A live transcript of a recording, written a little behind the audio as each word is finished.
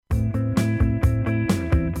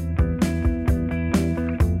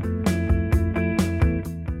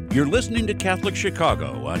You're listening to Catholic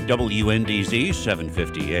Chicago on WNDZ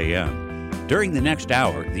 750 AM. During the next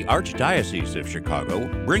hour, the Archdiocese of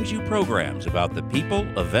Chicago brings you programs about the people,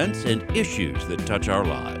 events, and issues that touch our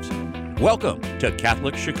lives. Welcome to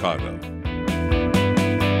Catholic Chicago.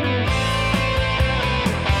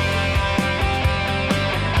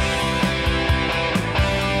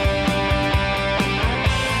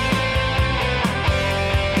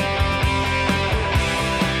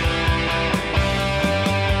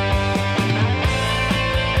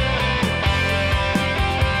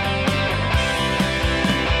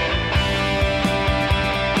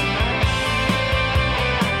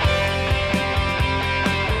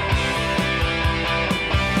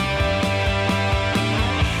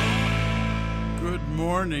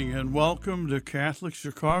 And welcome to Catholic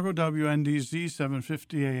Chicago, WNDZ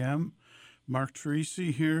 750 AM. Mark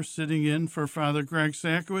Teresi here, sitting in for Father Greg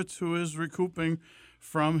Sakowicz, who is recouping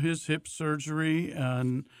from his hip surgery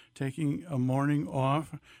and taking a morning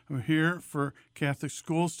off. I'm here for Catholic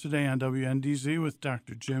Schools today on WNDZ with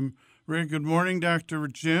Dr. Jim Rigg. Good morning, Dr.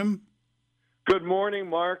 Jim. Good morning,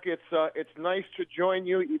 Mark. It's nice to join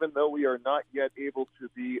you, even though we are not yet able to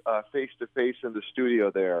be face-to-face in the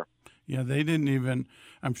studio there. Yeah, they didn't even,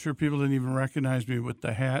 I'm sure people didn't even recognize me with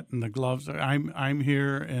the hat and the gloves. I'm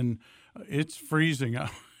here, and it's freezing out.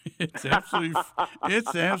 It's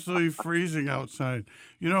absolutely freezing outside.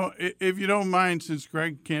 You know, if you don't mind, since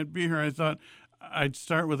Greg can't be here, I thought I'd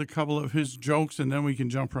start with a couple of his jokes, and then we can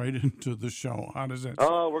jump right into the show. How does that sound?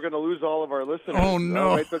 Oh, we're going to lose all of our listeners. Oh, no.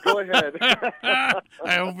 All right, so go ahead.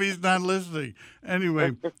 I hope he's not listening.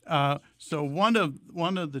 Anyway, so one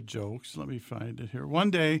of the jokes, let me find it here. One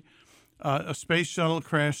day, a space shuttle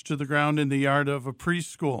crashed to the ground in the yard of a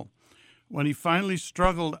preschool. When he finally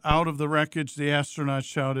struggled out of the wreckage, the astronaut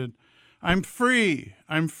shouted, "I'm free!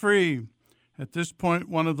 I'm free!" At this point,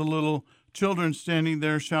 one of the little children standing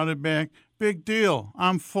there shouted back, "Big deal,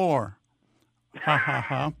 I'm 4. Ha, ha,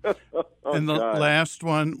 ha. And the last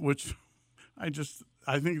one, which I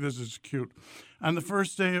think this is cute. On the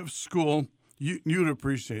first day of school, you'd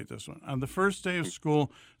appreciate this one. On the first day of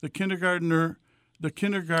school, the kindergarten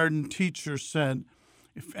teacher said,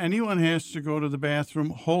 "If anyone has to go to the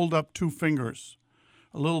bathroom, hold up 2 fingers."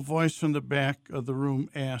 A little voice from the back of the room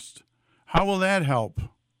asked, "How will that help?"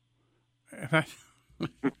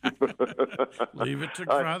 Leave it to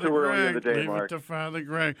Father Greg. Leave it to Father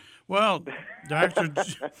Greg. Well,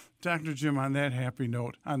 Dr. Jim, on that happy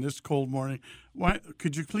note, on this cold morning,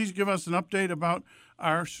 could you please give us an update about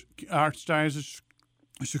our Archdiocese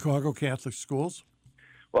of Chicago Catholic Schools?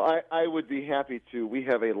 Well, I would be happy to. We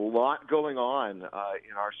have a lot going on in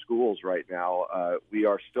our schools right now. We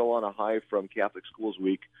are still on a high from Catholic Schools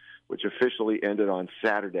Week, which officially ended on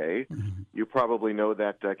Saturday. Mm-hmm. You probably know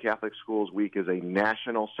that Catholic Schools Week is a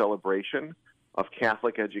national celebration of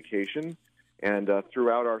Catholic education. And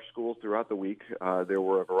throughout our schools, throughout the week, there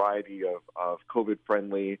were a variety of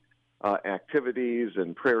COVID-friendly activities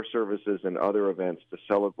and prayer services and other events to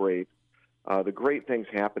celebrate the great things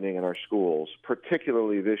happening in our schools,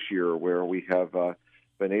 particularly this year where we have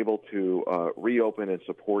been able to reopen and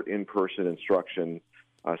support in-person instruction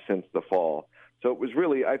since the fall. So it was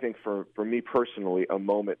really, I think, for me personally, a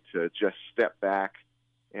moment to just step back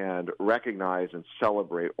and recognize and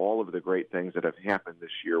celebrate all of the great things that have happened this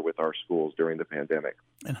year with our schools during the pandemic.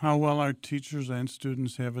 And how well our teachers and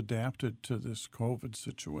students have adapted to this COVID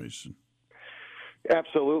situation.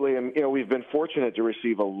 Absolutely. And, we've been fortunate to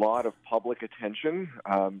receive a lot of public attention.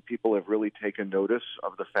 People have really taken notice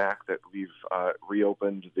of the fact that we've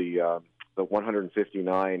reopened the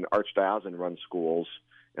 159 Archdiocesan-run schools,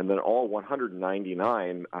 and then all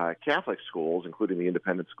 199 Catholic schools, including the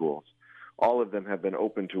independent schools. All of them have been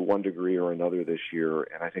open to one degree or another this year,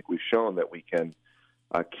 and I think we've shown that we can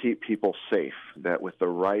keep people safe, that with the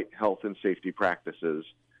right health and safety practices,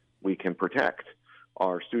 we can protect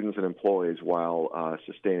our students and employees while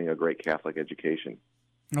sustaining a great Catholic education.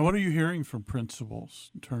 Now, what are you hearing from principals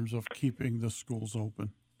in terms of keeping the schools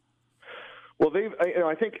open? Well,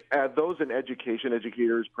 I think those in education,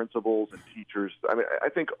 educators, principals, and teachers, I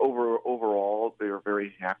think overall they are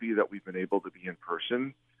very happy that we've been able to be in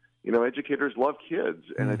person. Educators love kids,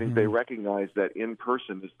 and I think they recognize that in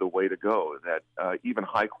person is the way to go, that even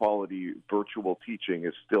high-quality virtual teaching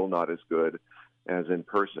is still not as good as in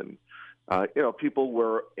person. People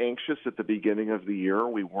were anxious at the beginning of the year.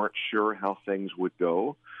 We weren't sure how things would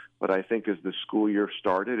go, but I think as the school year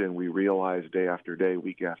started and we realized day after day,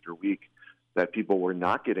 week after week, that people were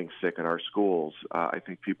not getting sick in our schools, I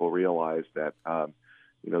think people realized that,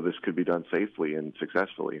 this could be done safely and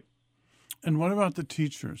successfully. And what about the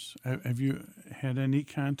teachers? Have you had any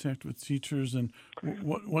contact with teachers, and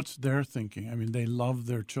what's their thinking? I mean, they love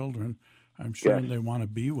their children. I'm sure Yes. they want to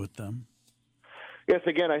be with them. Yes,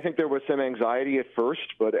 again, I think there was some anxiety at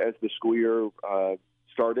first, but as the school year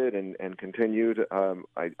started and continued,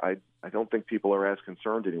 I don't think people are as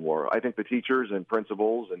concerned anymore. I think the teachers and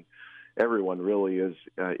principals and everyone really is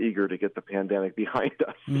eager to get the pandemic behind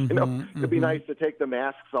us. It'd be nice to take the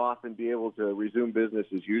masks off and be able to resume business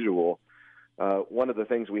as usual. One of the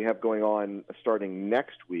things we have going on starting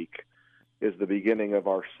next week is the beginning of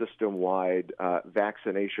our system-wide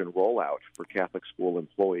vaccination rollout for Catholic school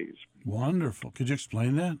employees. Wonderful. Could you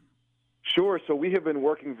explain that? Sure. So we have been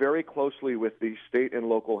working very closely with the state and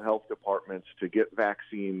local health departments to get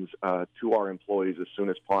vaccines to our employees as soon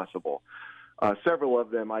as possible. Several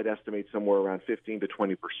of them, I'd estimate somewhere around 15 to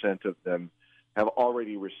 20% of them, have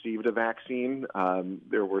already received a vaccine.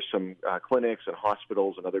 There were some clinics and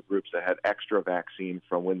hospitals and other groups that had extra vaccine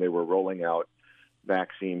from when they were rolling out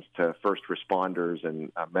vaccines to first responders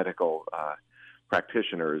and medical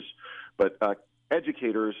practitioners. But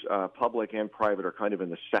educators, public and private, are kind of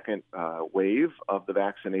in the second wave of the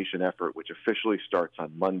vaccination effort, which officially starts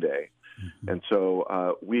on Monday. And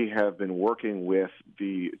so we have been working with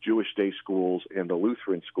the Jewish day schools and the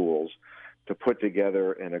Lutheran schools to put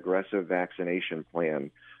together an aggressive vaccination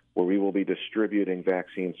plan where we will be distributing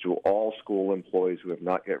vaccines to all school employees who have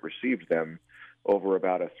not yet received them over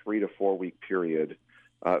about a 3 to 4 week period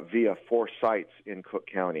via 4 sites in Cook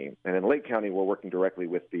County. And in Lake County, we're working directly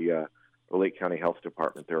with the Lake County Health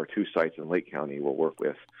Department. There are 2 sites in Lake County we'll work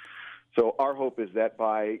with. So our hope is that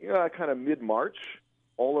by kind of mid-March,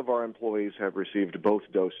 all of our employees have received both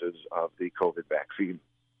doses of the COVID vaccine.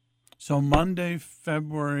 So Monday,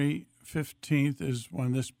 February 15th is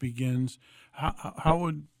when this begins. How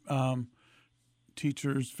would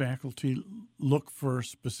teachers, faculty look for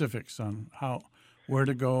specifics on where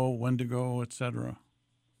to go, when to go, et cetera?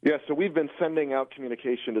 Yeah, so we've been sending out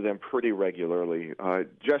communication to them pretty regularly.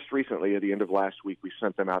 Just recently, at the end of last week, we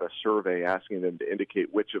sent them out a survey asking them to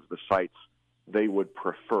indicate which of the sites they would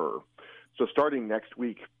prefer. So starting next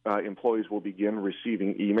week, employees will begin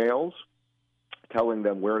receiving emails telling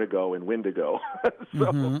them where to go and when to go.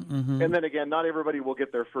 And then again, not everybody will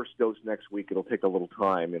get their first dose next week. It'll take a little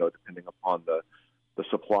time, depending upon the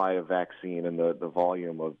supply of vaccine and the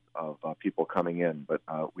volume of people coming in. But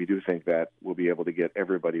we do think that we'll be able to get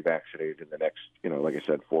everybody vaccinated in the next, like I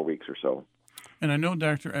said, 4 weeks or so. And I know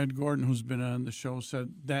Dr. Ed Gordon, who's been on the show,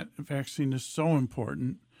 said that vaccine is so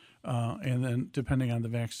important. And then depending on the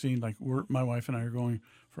vaccine, like my wife and I are going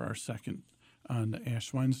for our second on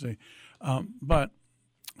Ash Wednesday. But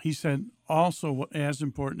he said also as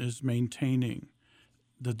important is maintaining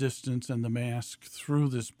the distance and the mask through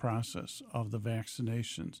this process of the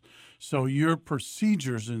vaccinations. So your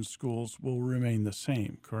procedures in schools will remain the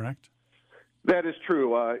same, correct? That is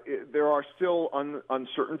true. There are still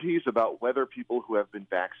uncertainties about whether people who have been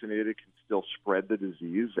vaccinated can still spread the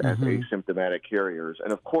disease as asymptomatic carriers.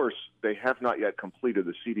 And of course, they have not yet completed,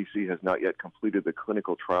 the CDC has not yet completed the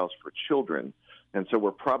clinical trials for children. And so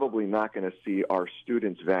we're probably not going to see our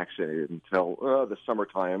students vaccinated until the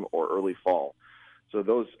summertime or early fall. So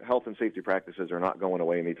those health and safety practices are not going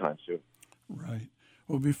away anytime soon. Right.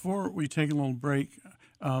 Well, before we take a little break,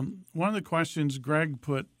 one of the questions Greg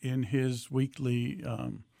put in his weekly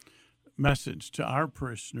message to our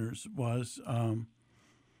parishioners was,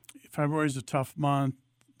 February is a tough month,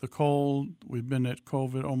 the cold, we've been at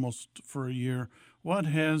COVID almost for a year. What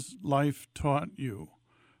has life taught you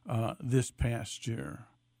this past year,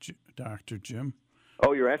 Dr. Jim?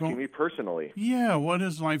 Oh, you're asking me personally? Yeah, what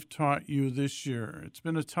has life taught you this year? It's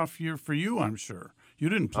been a tough year for you, I'm sure. You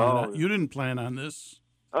didn't plan on this.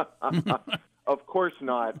 Of course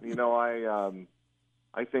not.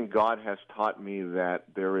 I think God has taught me that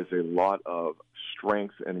there is a lot of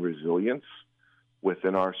strength and resilience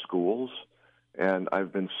within our schools, and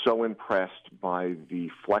I've been so impressed by the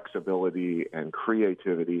flexibility and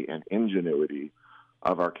creativity and ingenuity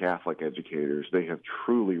of our Catholic educators. They have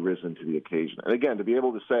truly risen to the occasion. And again, to be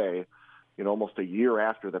able to say, almost a year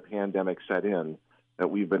after the pandemic set in, that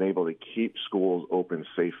we've been able to keep schools open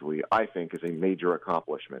safely, I think is a major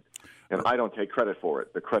accomplishment. And I don't take credit for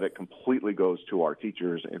it. The credit completely goes to our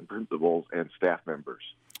teachers and principals and staff members.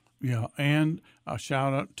 Yeah, and a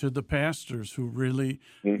shout out to the pastors who really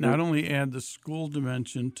not only add the school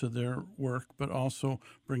dimension to their work, but also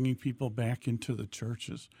bringing people back into the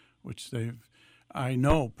churches, which I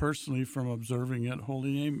know personally from observing at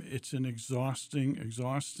Holy Name, it's an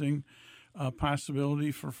exhausting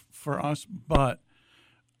possibility for us, but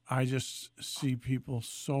I just see people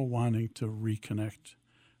so wanting to reconnect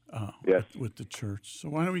with the church. So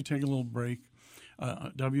why don't we take a little break?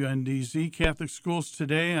 WNDZ Catholic Schools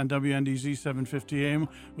Today on WNDZ 750 AM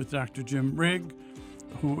with Dr. Jim Rigg,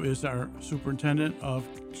 who is our superintendent of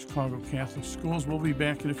Chicago Catholic Schools. We'll be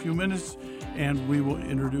back in a few minutes, and we will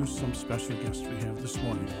introduce some special guests we have this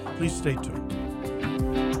morning. Please stay tuned.